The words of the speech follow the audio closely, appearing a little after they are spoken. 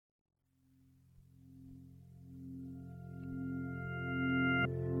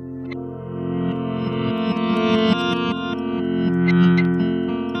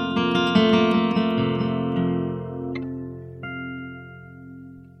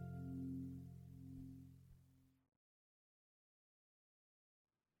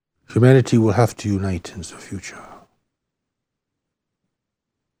Humanity will have to unite in the future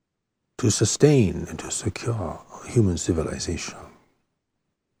to sustain and to secure human civilization.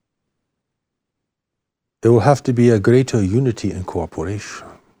 There will have to be a greater unity and cooperation,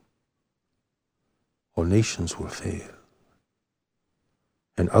 or nations will fail,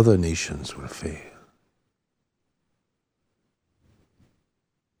 and other nations will fail.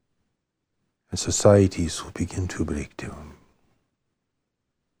 And societies will begin to break down.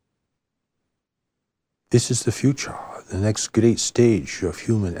 This is the future, the next great stage of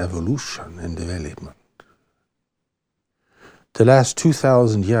human evolution and development. The last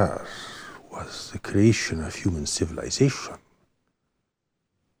 2,000 years was the creation of human civilization,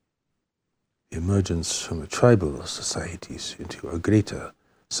 the emergence from tribal societies into a greater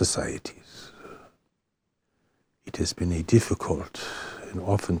societies. It has been a difficult and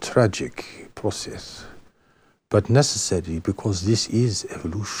often tragic process, but necessary because this is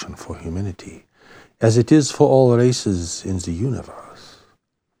evolution for humanity, as it is for all races in the universe,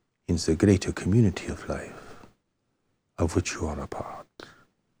 in the greater community of life, of which you are a part.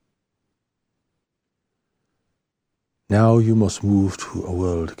 Now you must move to a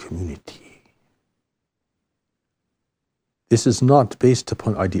world community. This is not based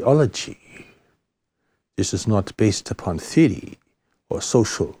upon ideology. This is not based upon theory or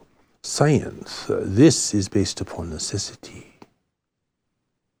social science. This is based upon necessity.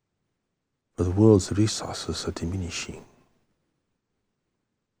 For the world's resources are diminishing,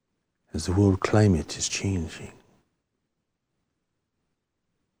 as the world climate is changing.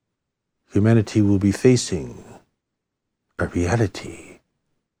 Humanity will be facing a reality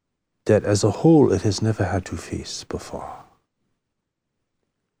that as a whole it has never had to face before.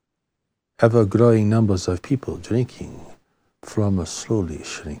 Ever-growing numbers of people drinking from a slowly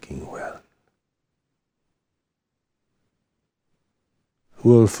shrinking well.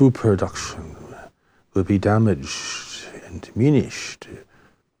 World food production will be damaged and diminished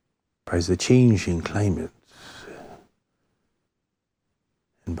by the changing climate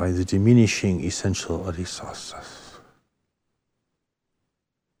and by the diminishing essential resources.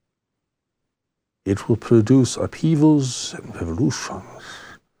 It will produce upheavals and revolutions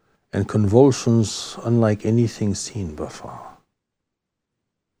and convulsions unlike anything seen before.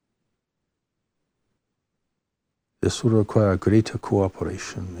 This will require greater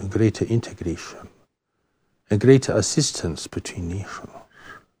cooperation and greater integration and greater assistance between nations.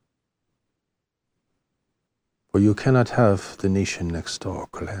 For you cannot have the nation next door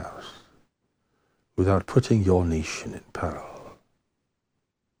collapse without putting your nation in peril.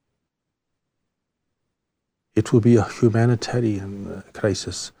 It will be a humanitarian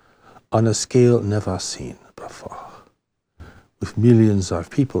crisis on a scale never seen before, with millions of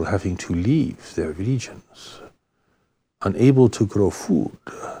people having to leave their regions, unable to grow food,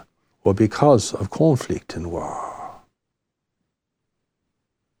 or because of conflict and war.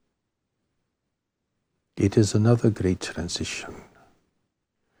 It is another great transition.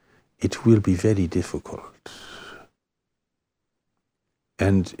 It will be very difficult,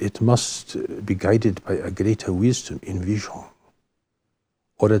 and it must be guided by a greater wisdom in vision,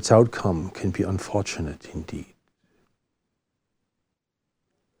 or its outcome can be unfortunate indeed.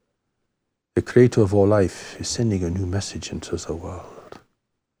 The Creator of all life is sending a new message into the world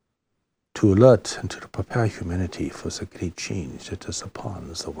to alert and to prepare humanity for the great change that is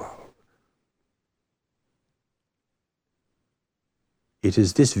upon the world. It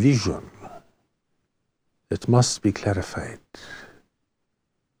is this vision that must be clarified,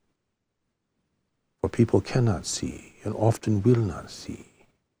 for people cannot see and often will not see.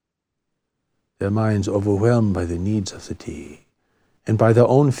 Their minds overwhelmed by the needs of the day and by their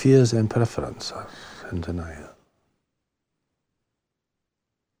own fears and preferences and denial.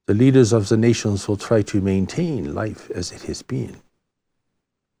 The leaders of the nations will try to maintain life as it has been,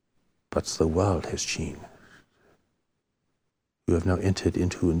 but the world has changed. You have now entered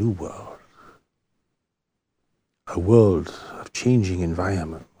into a new world, a world of changing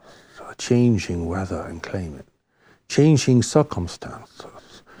environments, changing weather and climate, changing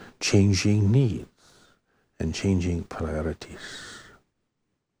circumstances, changing needs, and changing priorities.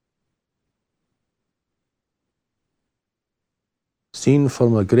 Seen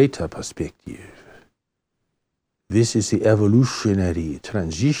from a greater perspective, this is the evolutionary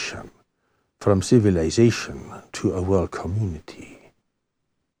transition from civilization to a world community.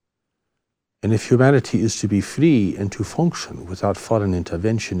 And if humanity is to be free and to function without foreign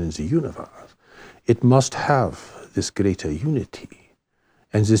intervention in the universe, it must have this greater unity.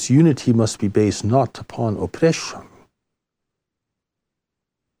 And this unity must be based not upon oppression,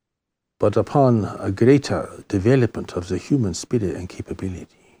 but upon a greater development of the human spirit and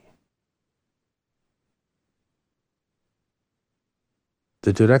capability.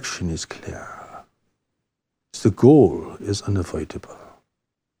 The direction is clear. The goal is unavoidable.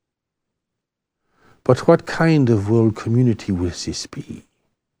 But what kind of world community will this be?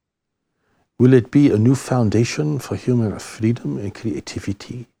 Will it be a new foundation for human freedom and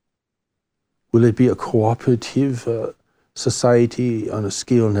creativity? Will it be a cooperative society on a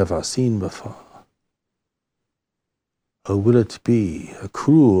scale never seen before? Or will it be a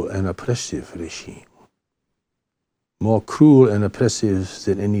cruel and oppressive regime? More cruel and oppressive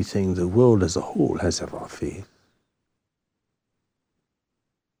than anything the world as a whole has ever faced.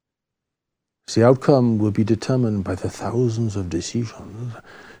 The outcome will be determined by the thousands of decisions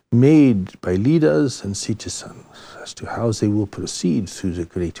made by leaders and citizens as to how they will proceed through the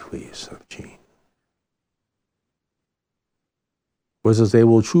great waves of change. Whether they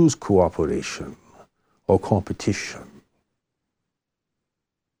will choose cooperation or competition,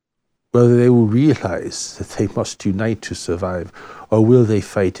 whether they will realize that they must unite to survive, or will they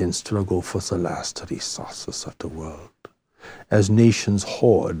fight and struggle for the last resources of the world, as nations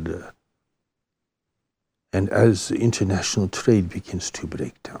hoard and as international trade begins to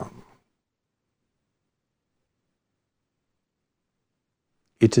break down.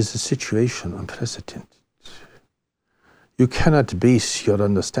 It is a situation unprecedented. You cannot base your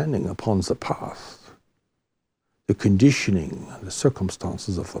understanding upon the past, the conditioning, the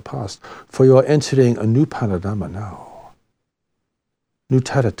circumstances of the past, for you are entering a new paradigm now, new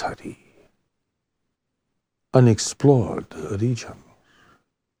territory, unexplored region.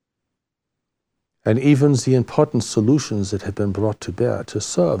 And even the important solutions that have been brought to bear to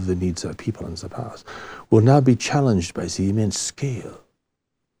serve the needs of people in the past will now be challenged by the immense scale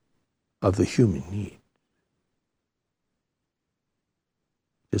of the human need.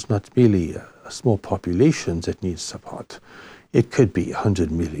 It's not merely a small population that needs support. It could be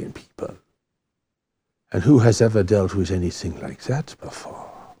 100 million people. And who has ever dealt with anything like that before?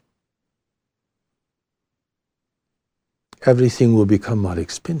 Everything will become more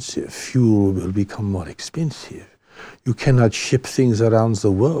expensive. Fuel will become more expensive. You cannot ship things around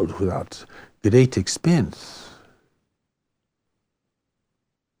the world without great expense.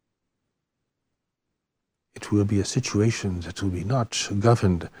 It will be a situation that will be not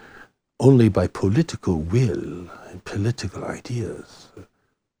governed only by political will and political ideas,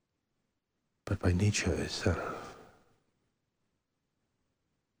 but by nature itself.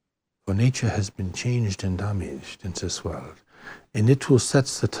 For nature has been changed and damaged in this world, and it will set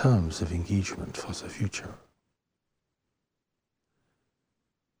the terms of engagement for the future.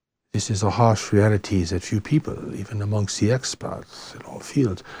 This is a harsh reality that few people, even amongst the experts in all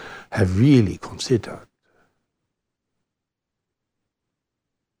fields, have really considered.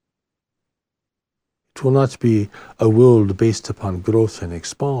 It will not be a world based upon growth and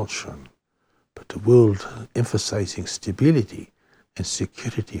expansion, but a world emphasizing stability and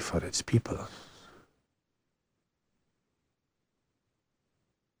security for its people.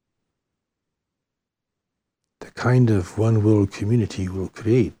 The kind of one world community you will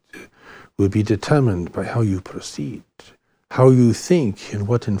create will be determined by how you proceed, how you think, and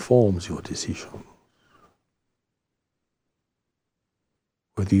what informs your decision.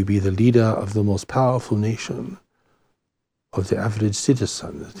 Whether you be the leader of the most powerful nation or the average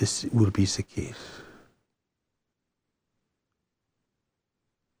citizen, this will be the case.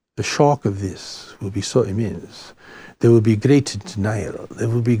 The shock of this will be so immense. There will be great denial. There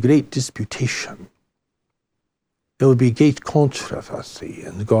will be great disputation. There will be great controversy,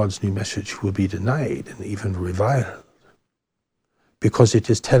 and God's new message will be denied and even reviled, because it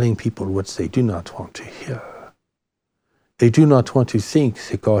is telling people what they do not want to hear. They do not want to think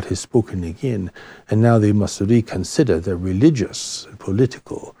that God has spoken again, and now they must reconsider their religious and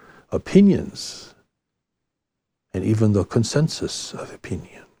political opinions, and even the consensus of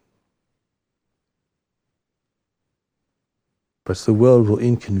opinion. But the world will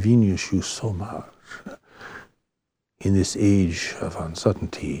inconvenience you so much in this age of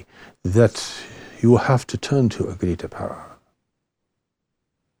uncertainty that you will have to turn to a greater power.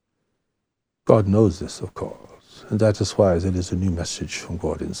 God knows this, of course, and that is why there is a new message from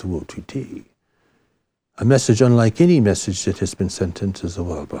God in the world today. A message unlike any message that has been sent into the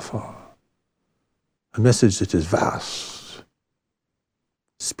world before. A message that is vast,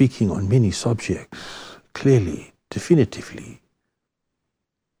 speaking on many subjects, clearly, definitively.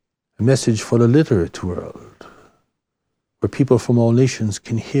 A message for a literate world, where people from all nations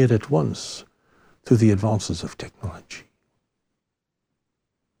can hear at once through the advances of technology.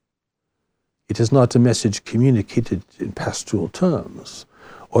 It is not a message communicated in pastoral terms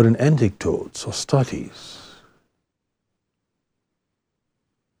or in anecdotes or studies.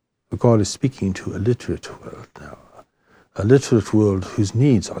 But God is speaking to a literate world now, a literate world whose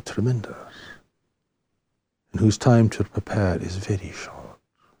needs are tremendous and whose time to prepare is very short.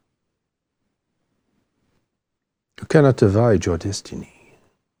 You cannot divide your destiny.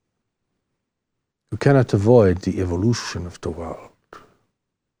 You cannot avoid the evolution of the world.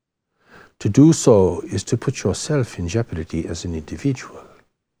 To do so is to put yourself in jeopardy as an individual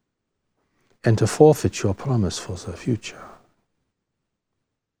and to forfeit your promise for the future.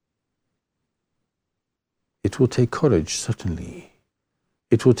 It will take courage, certainly.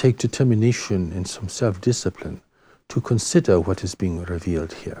 It will take determination and some self-discipline to consider what is being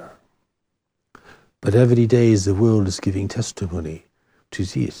revealed here. But every day the world is giving testimony to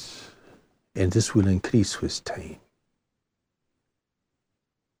this, and this will increase with time.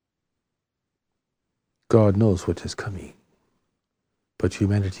 God knows what is coming, but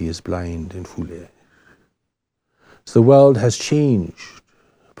humanity is blind and foolish. The world has changed,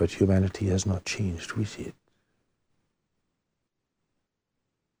 but humanity has not changed with it.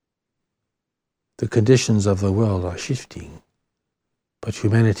 The conditions of the world are shifting, but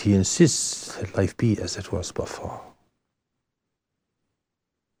humanity insists that life be as it was before.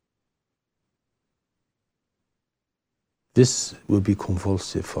 This will be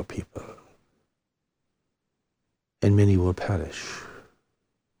convulsive for people, and many will perish.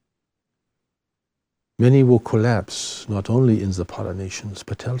 Many will collapse, not only in the polar nations,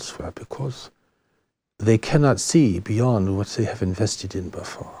 but elsewhere, because they cannot see beyond what they have invested in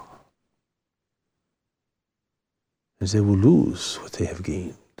before. And they will lose what they have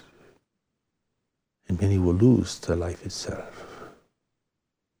gained. And many will lose their life itself.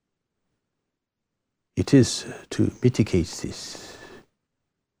 It is to mitigate this,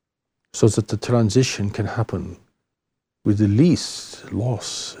 so that the transition can happen with the least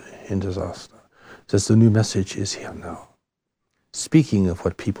loss and disaster. That the new message is here now, speaking of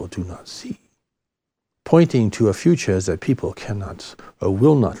what people do not see, pointing to a future that people cannot or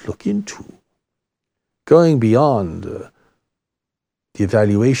will not look into, going beyond the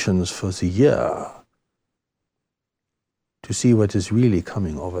evaluations for the year to see what is really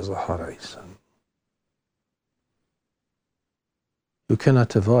coming over the horizon. You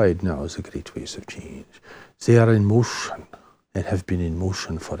cannot avoid now the great waves of change. They are in motion and have been in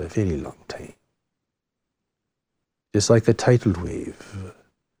motion for a very long time. It's like a tidal wave.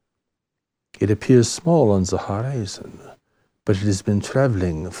 It appears small on the horizon, but it has been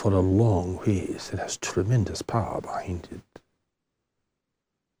traveling for a long ways. It has tremendous power behind it.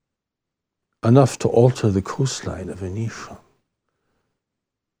 Enough to alter the coastline of a nation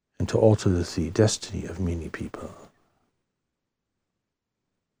and to alter the destiny of many people.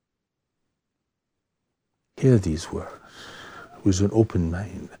 Hear these words with an open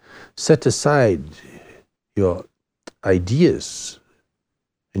mind. Set aside your ideas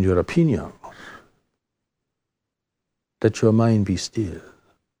and your opinions. Let your mind be still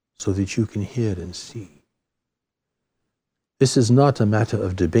so that you can hear and see. This is not a matter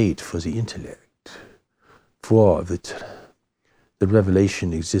of debate for the intellect, for the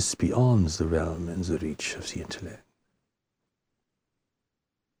revelation exists beyond the realm and the reach of the intellect.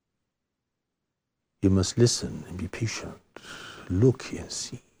 You must listen and be patient, look and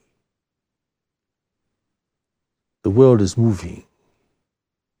see. The world is moving.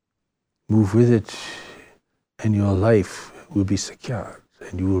 Move with it, and your life will be secured,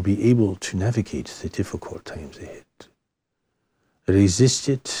 and you will be able to navigate the difficult times ahead. Resist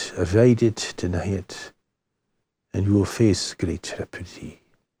it, avoid it, deny it, and you will face great jeopardy.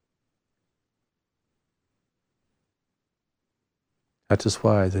 That is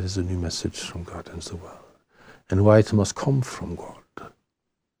why there is a new message from God in the world, and why it must come from God.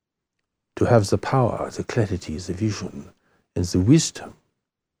 To have the power, the clarity, the vision, and the wisdom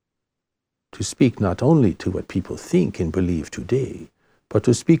to speak not only to what people think and believe today, but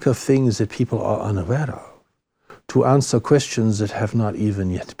to speak of things that people are unaware of, to answer questions that have not even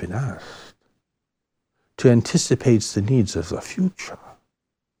yet been asked, to anticipate the needs of the future,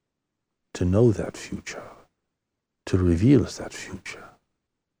 to know that future, to reveal that future.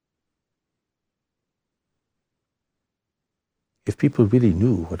 If people really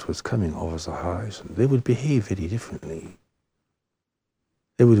knew what was coming over the horizon, they would behave very differently.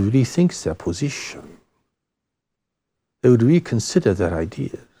 They would rethink their position. They would reconsider their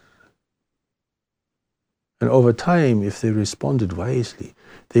ideas. And over time, if they responded wisely,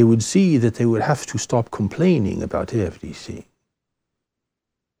 they would see that they would have to stop complaining about everything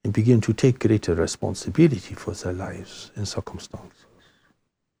and begin to take greater responsibility for their lives and circumstances.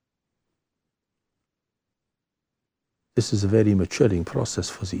 This is a very maturing process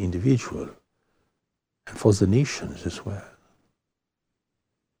for the individual and for the nations as well.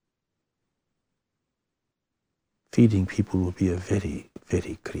 feeding people will be a very,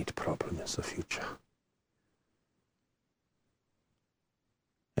 very great problem in the future.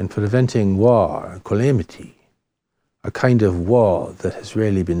 And preventing war and calamity, a kind of war that has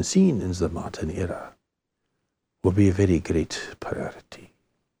rarely been seen in the modern era, will be a very great priority.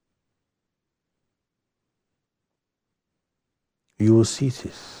 You will see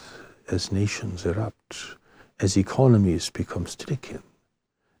this as nations erupt, as economies become stricken,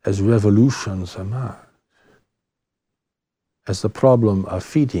 as revolutions emerge, as the problem of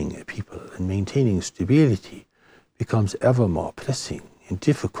feeding people and maintaining stability becomes ever more pressing and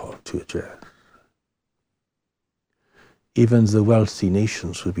difficult to address. Even the wealthy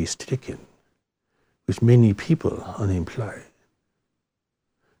nations will be stricken, with many people unemployed,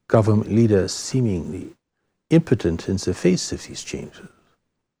 government leaders seemingly impotent in the face of these changes,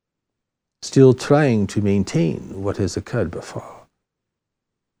 still trying to maintain what has occurred before,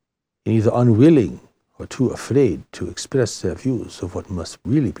 and either unwilling or too afraid to express their views of what must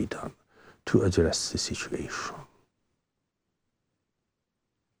really be done to address the situation.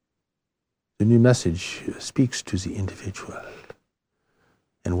 The new message speaks to the individual,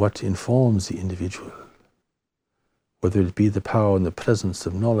 and what informs the individual, whether it be the power and the presence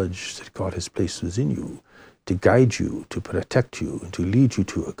of knowledge that God has placed within you to guide you, to protect you, and to lead you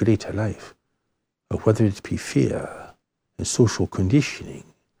to a greater life, or whether it be fear and social conditioning,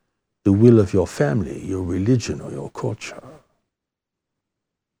 the will of your family, your religion, or your culture.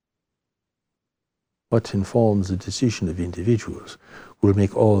 What informs the decision of individuals will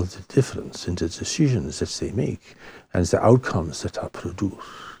make all the difference in the decisions that they make and the outcomes that are produced.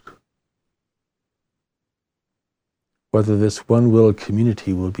 Whether this one-world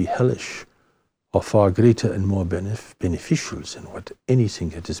community will be hellish or far greater and more beneficial than what anything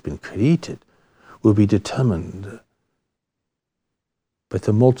that has been created will be determined by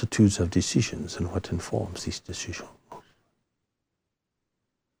the multitudes of decisions and what informs these decisions.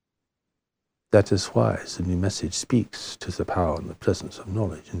 That is why the new message speaks to the power and the presence of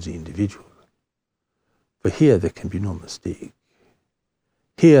knowledge in the individual. For here there can be no mistake.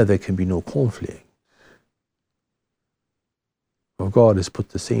 Here there can be no conflict. For God has put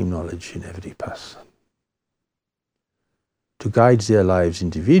the same knowledge in every person to guide their lives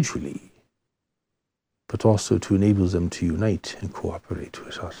individually, but also to enable them to unite and cooperate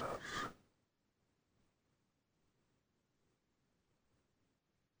with others.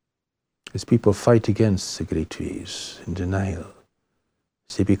 As people fight against the great ways in denial,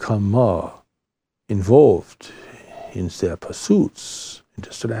 as they become more involved in their pursuits and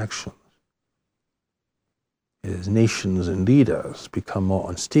distractions, as nations and leaders become more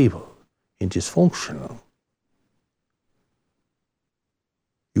unstable and dysfunctional,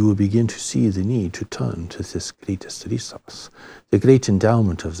 you will begin to see the need to turn to this greatest resource, the great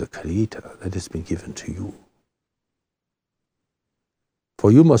endowment of the Creator that has been given to you.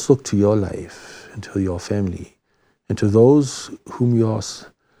 For you must look to your life and to your family and to those whom you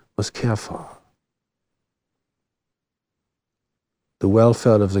must care for. The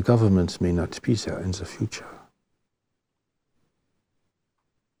welfare of the government may not be there in the future.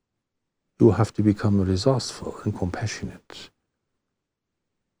 You will have to become resourceful and compassionate.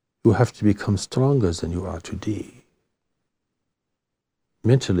 You have to become stronger than you are today.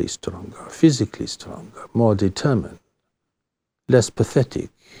 Mentally stronger, physically stronger, more determined, less pathetic,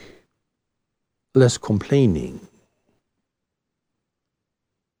 less complaining.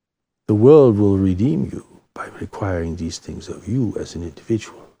 The world will redeem you by requiring these things of you as an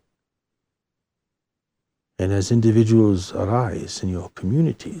individual. And as individuals arise in your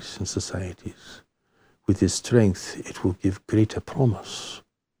communities and societies, with this strength, it will give greater promise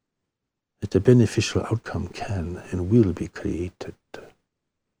that a beneficial outcome can and will be created.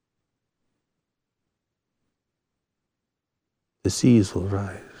 The seas will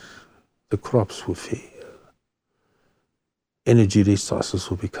rise, the crops will fail, energy resources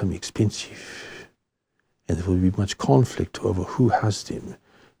will become expensive, and there will be much conflict over who has them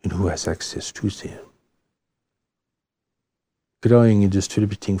and who has access to them. Growing and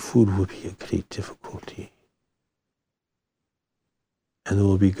distributing food will be a great difficulty, and there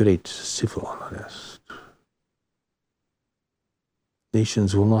will be great civil unrest.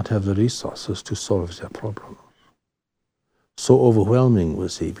 Nations will not have the resources to solve their problems. So overwhelming will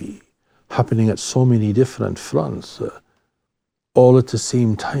they be, happening at so many different fronts, all at the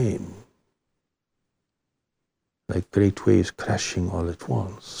same time, like great waves crashing all at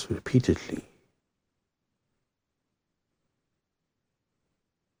once, repeatedly.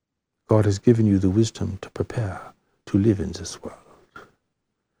 God has given you the wisdom to prepare to live in this world,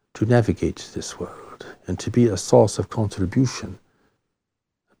 to navigate this world, and to be a source of contribution,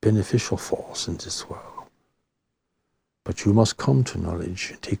 a beneficial force in this world. But you must come to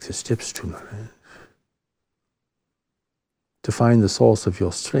knowledge and take the steps to knowledge, to find the source of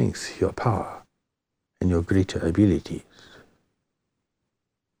your strength, your power, and your greater abilities.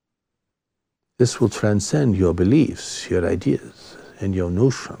 This will transcend your beliefs, your ideas, and your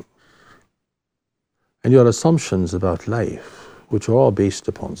notions, and your assumptions about life, which are all based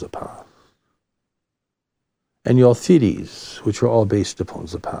upon the past, and your theories, which are all based upon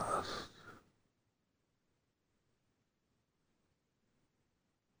the past.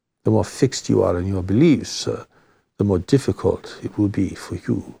 The more fixed you are in your beliefs, the more difficult it will be for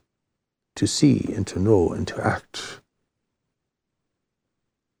you to see and to know and to act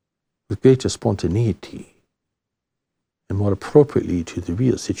with greater spontaneity and more appropriately to the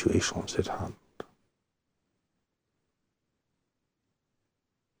real situations at hand.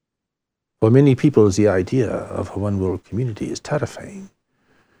 For many people, the idea of a one-world community is terrifying.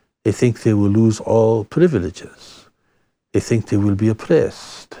 They think they will lose all privileges. They think they will be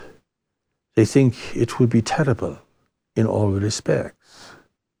oppressed. They think it will be terrible in all respects.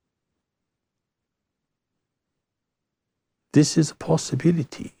 This is a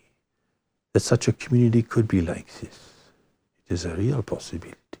possibility that such a community could be like this. It is a real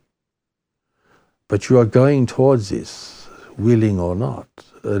possibility. But you are going towards this, willing or not,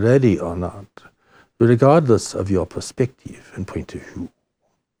 ready or not, regardless of your perspective and point of view.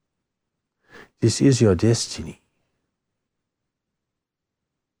 This is your destiny.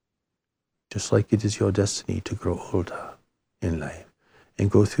 Just like it is your destiny to grow older in life and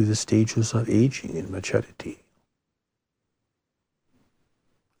go through the stages of aging and maturity.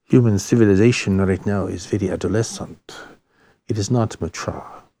 Human civilization right now is very adolescent. It is not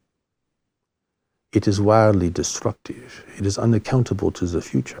mature. It is wildly destructive. It is unaccountable to the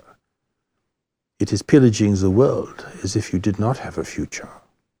future. It is pillaging the world as if you did not have a future.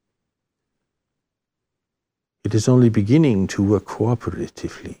 It is only beginning to work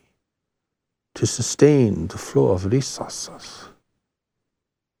cooperatively to sustain the flow of resources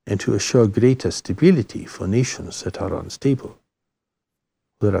and to assure greater stability for nations that are unstable,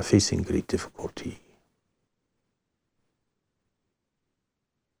 that are facing great difficulty.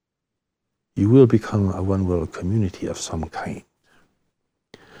 You will become a one-world community of some kind.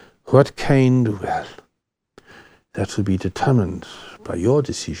 What kind? Well, that will be determined by your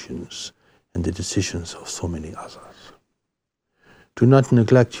decisions and the decisions of so many others. Do not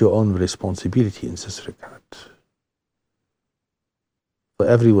neglect your own responsibility in this regard. For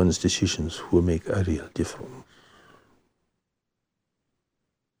everyone's decisions will make a real difference.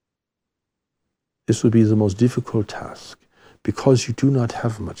 This will be the most difficult task because you do not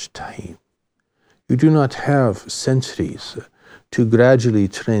have much time. You do not have centuries to gradually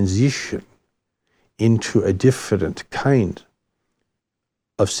transition into a different kind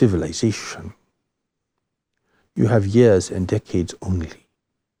of civilization. You have years and decades only.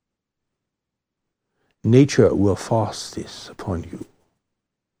 Nature will force this upon you.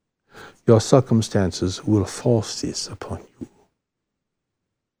 Your circumstances will force this upon you.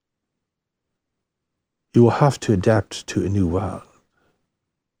 You will have to adapt to a new world.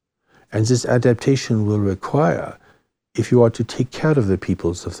 And this adaptation will require, if you are to take care of the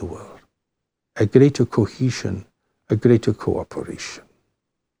peoples of the world, a greater cohesion, a greater cooperation.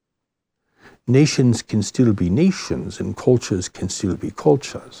 Nations can still be nations and cultures can still be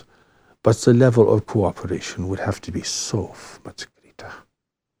cultures, but the level of cooperation would have to be so much greater.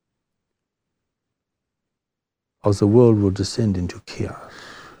 Or the world will descend into chaos,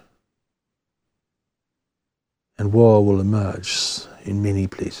 and war will emerge in many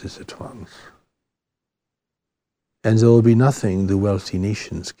places at once. And there will be nothing the wealthy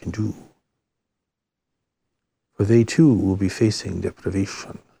nations can do, for they too will be facing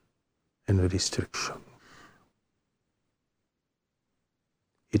deprivation and restriction.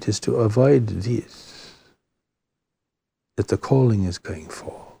 It is to avoid this that the calling is going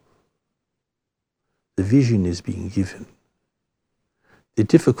for. The vision is being given. The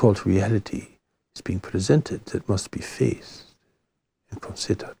difficult reality is being presented that must be faced and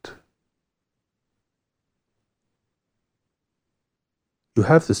considered. You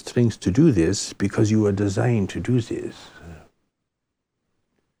have the strength to do this because you are designed to do this.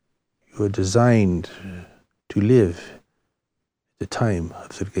 You are designed to live at the time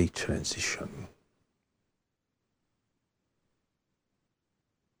of the great transition.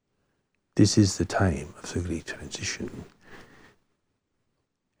 This is the time of the great transition.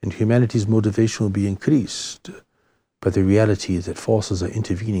 And humanity's motivation will be increased by the reality that forces are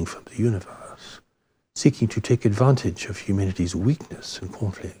intervening from the universe, seeking to take advantage of humanity's weakness and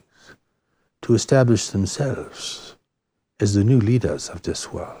conflicts, to establish themselves as the new leaders of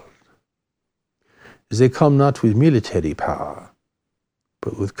this world. They come not with military power,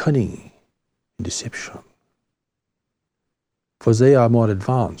 but with cunning and deception. For they are more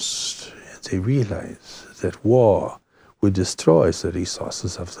advanced, and they realize that war will destroy the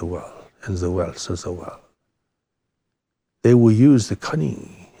resources of the world and the wealth of the world. They will use the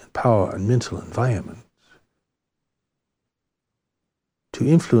cunning and power and mental environment to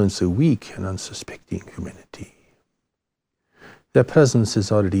influence a weak and unsuspecting humanity. Their presence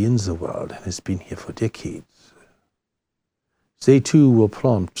is already in the world and has been here for decades. They too will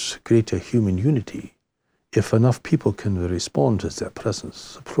prompt greater human unity if enough people can respond to their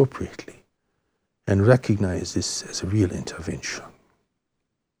presence appropriately and recognize this as a real intervention.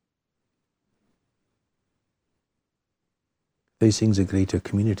 Facing the greater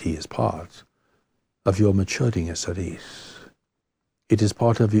community is part of your maturing as a race. It is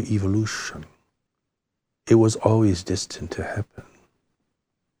part of your evolution. It was always destined to happen.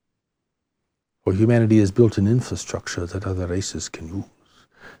 For humanity has built an infrastructure that other races can use,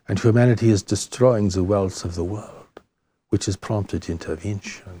 and humanity is destroying the wealth of the world, which has prompted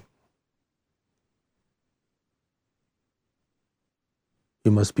intervention.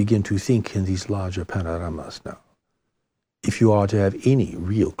 You must begin to think in these larger panoramas now, if you are to have any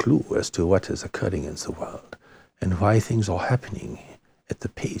real clue as to what is occurring in the world and why things are happening at the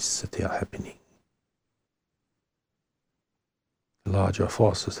pace that they are happening. Larger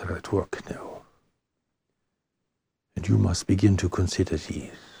forces are at work now, and you must begin to consider these,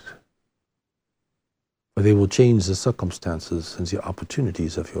 for they will change the circumstances and the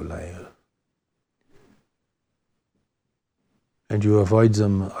opportunities of your life. And you avoid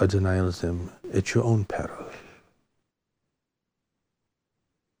them or deny them at your own peril.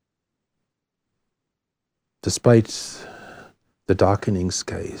 Despite the darkening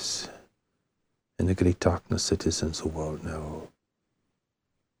skies and the great darkness that is in the world now,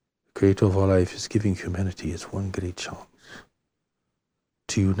 the Creator of all life is giving humanity its one great chance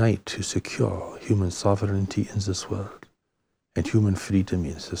to unite to secure human sovereignty in this world and human freedom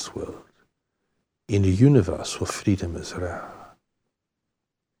in this world, in a universe where freedom is rare.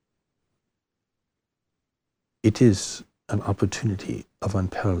 It is an opportunity of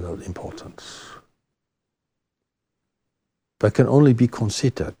unparalleled importance, but can only be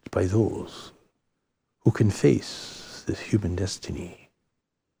considered by those who can face this human destiny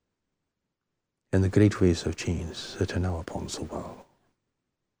and the great waves of change that are now upon the world.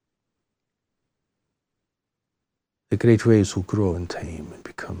 The great waves will grow in time and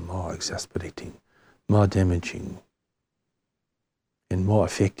become more exasperating, more damaging, and more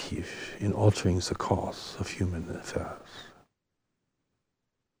effective in altering the course of human affairs.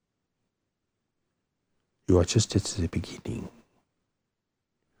 You are just at the beginning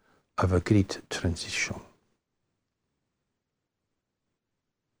of a great transition.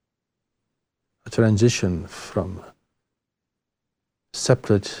 A transition from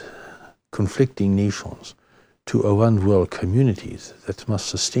separate, conflicting nations to a one-world community that must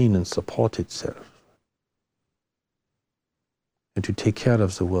sustain and support itself and to take care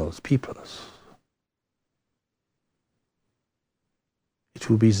of the world's peoples. It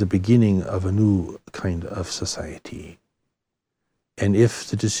will be the beginning of a new kind of society. And if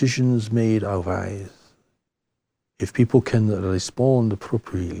the decisions made are wise, if people can respond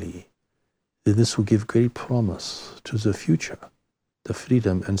appropriately, then this will give great promise to the future, the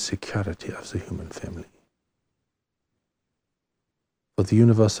freedom and security of the human family. For the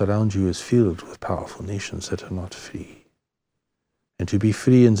universe around you is filled with powerful nations that are not free. And to be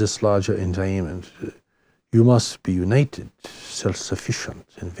free in this larger environment, you must be united, self-sufficient,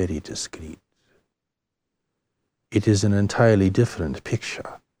 and very discreet. It is an entirely different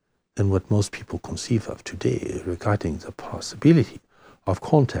picture than what most people conceive of today regarding the possibility of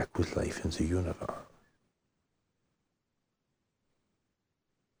contact with life in the universe.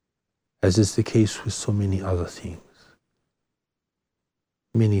 As is the case with so many other things,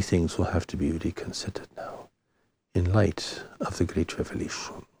 many things will have to be reconsidered now in light of the great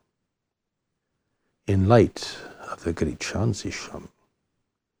revelation, in light of the great transition,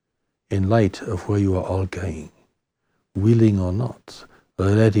 in light of where you are all going, willing or not,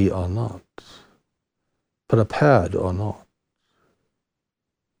 ready or not, prepared or not.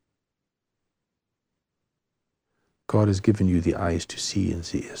 God has given you the eyes to see and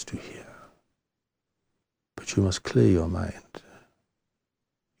the ears to hear. But you must clear your mind.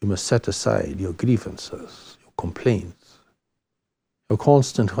 You must set aside your grievances, your complaints, your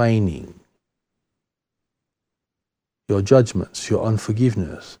constant whining, your judgments, your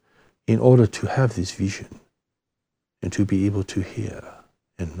unforgiveness, in order to have this vision and to be able to hear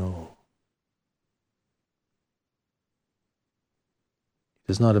and know.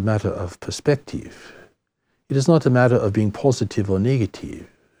 It is not a matter of perspective, It is not a matter of being positive or negative.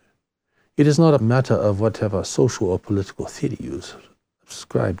 It is not a matter of whatever social or political theory you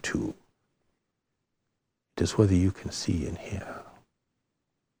subscribe to. It is whether you can see and hear.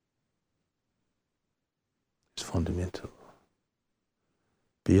 It's fundamental,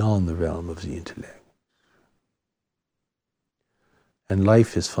 beyond the realm of the intellect. And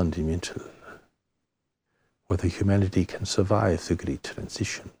life is fundamental, whether humanity can survive the great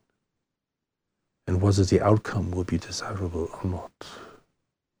transition, and whether the outcome will be desirable or not.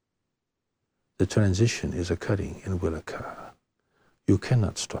 The transition is occurring and will occur. You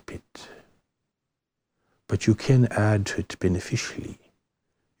cannot stop it, but you can add to it beneficially.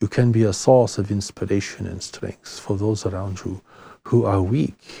 You can be a source of inspiration and strength for those around you who are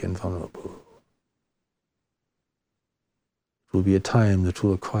weak and vulnerable. It will be a time that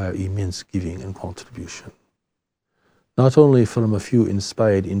will require immense giving and contribution, not only from a few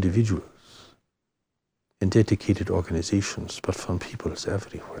inspired individuals and dedicated organizations, but from peoples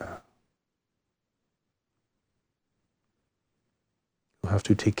everywhere. You have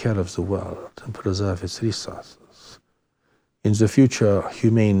to take care of the world and preserve its resources. In the future,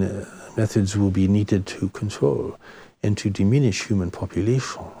 humane methods will be needed to control and to diminish human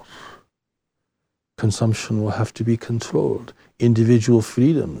populations. Consumption will have to be controlled. Individual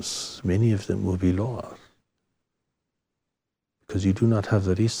freedoms, many of them will be lost, because you do not have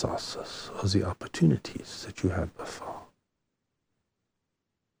the resources or the opportunities that you had before.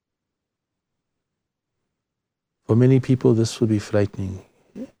 For many people, this will be frightening,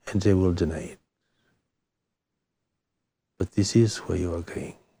 and they will deny it. But this is where you are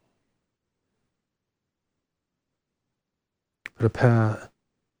going. Prepare,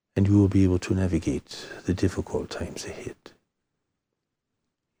 and you will be able to navigate the difficult times ahead.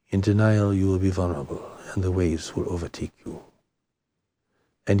 In denial, you will be vulnerable, and the waves will overtake you.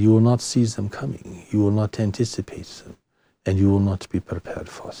 And you will not seize them coming. You will not anticipate them, and you will not be prepared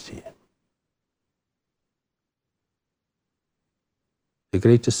for them. The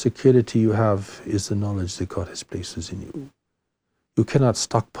greatest security you have is the knowledge that God has placed in you. You cannot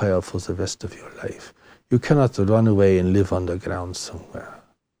stockpile for the rest of your life. You cannot run away and live underground somewhere.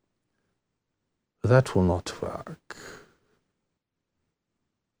 That will not work.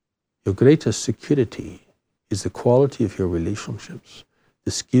 Your greatest security is the quality of your relationships,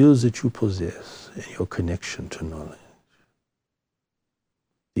 the skills that you possess, and your connection to knowledge.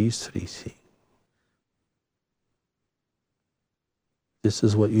 These three things. This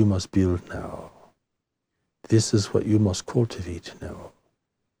is what you must build now. This is what you must cultivate now,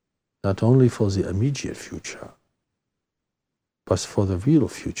 not only for the immediate future, but for the real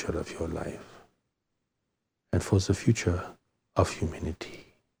future of your life and for the future of humanity.